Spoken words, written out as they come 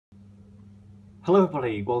Hello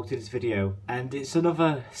everybody, welcome to this video, and it's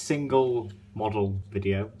another single model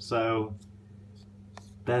video. So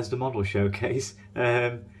there's the model showcase.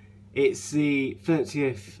 It's the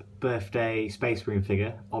 30th birthday Space Marine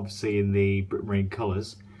figure, obviously in the Brit Marine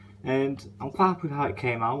colours, and I'm quite happy with how it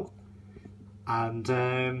came out.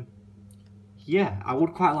 And yeah, I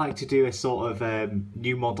would quite like to do a sort of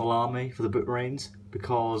new model army for the Brit Marines,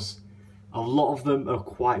 because a lot of them are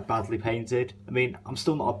quite badly painted. I mean, I'm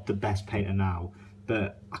still not the best painter now,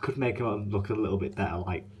 but I could make them look a little bit better,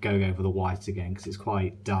 like going over the white again, because it's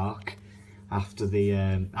quite dark after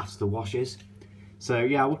the washes. So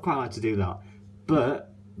yeah, I would quite like to do that.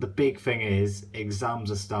 But the big thing is, exams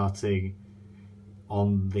are starting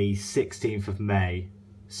on the 16th of May,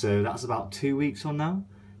 so that's about 2 weeks from now.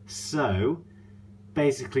 So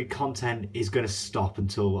basically, content is going to stop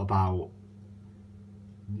until about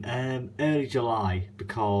early July,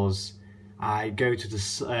 because I go to the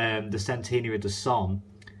Centenary of the Somme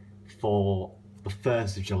for the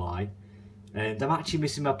 1st of July, and I'm actually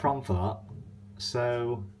missing my prom for that,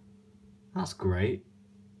 so that's great.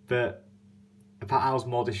 But in fact, I was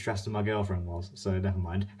more distressed than my girlfriend was, so never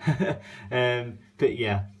mind. But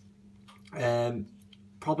yeah,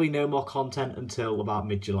 probably no more content until about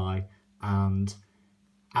mid-July, and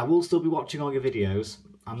I will still be watching all your videos.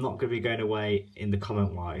 I'm not going to be going away in the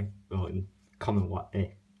comment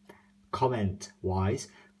wise,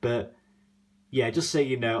 but yeah, just so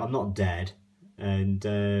you know, I'm not dead.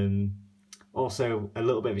 And also a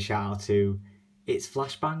little bit of a shout out to It's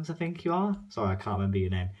Flashbangs, I think you are. Sorry, I can't remember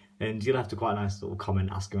your name. And you left a quite nice little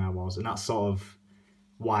comment asking how I was, and that's sort of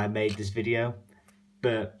why I made this video.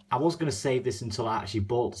 But I was going to save this until I actually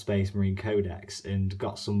bought the Space Marine Codex and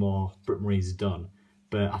got some more Brit Marines done.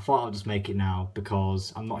 But I thought I'll just make it now,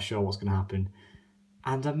 because I'm not sure what's going to happen.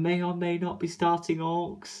 And I may or may not be starting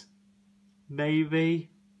Orcs.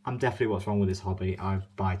 Maybe. I'm definitely what's wrong with this hobby. I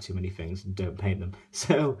buy too many things and don't paint them.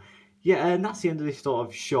 So yeah, and that's the end of this sort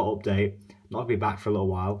of short update. Not going to be back for a little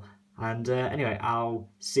while. And anyway, I'll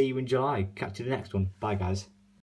see you in July. Catch you in the next one. Bye guys.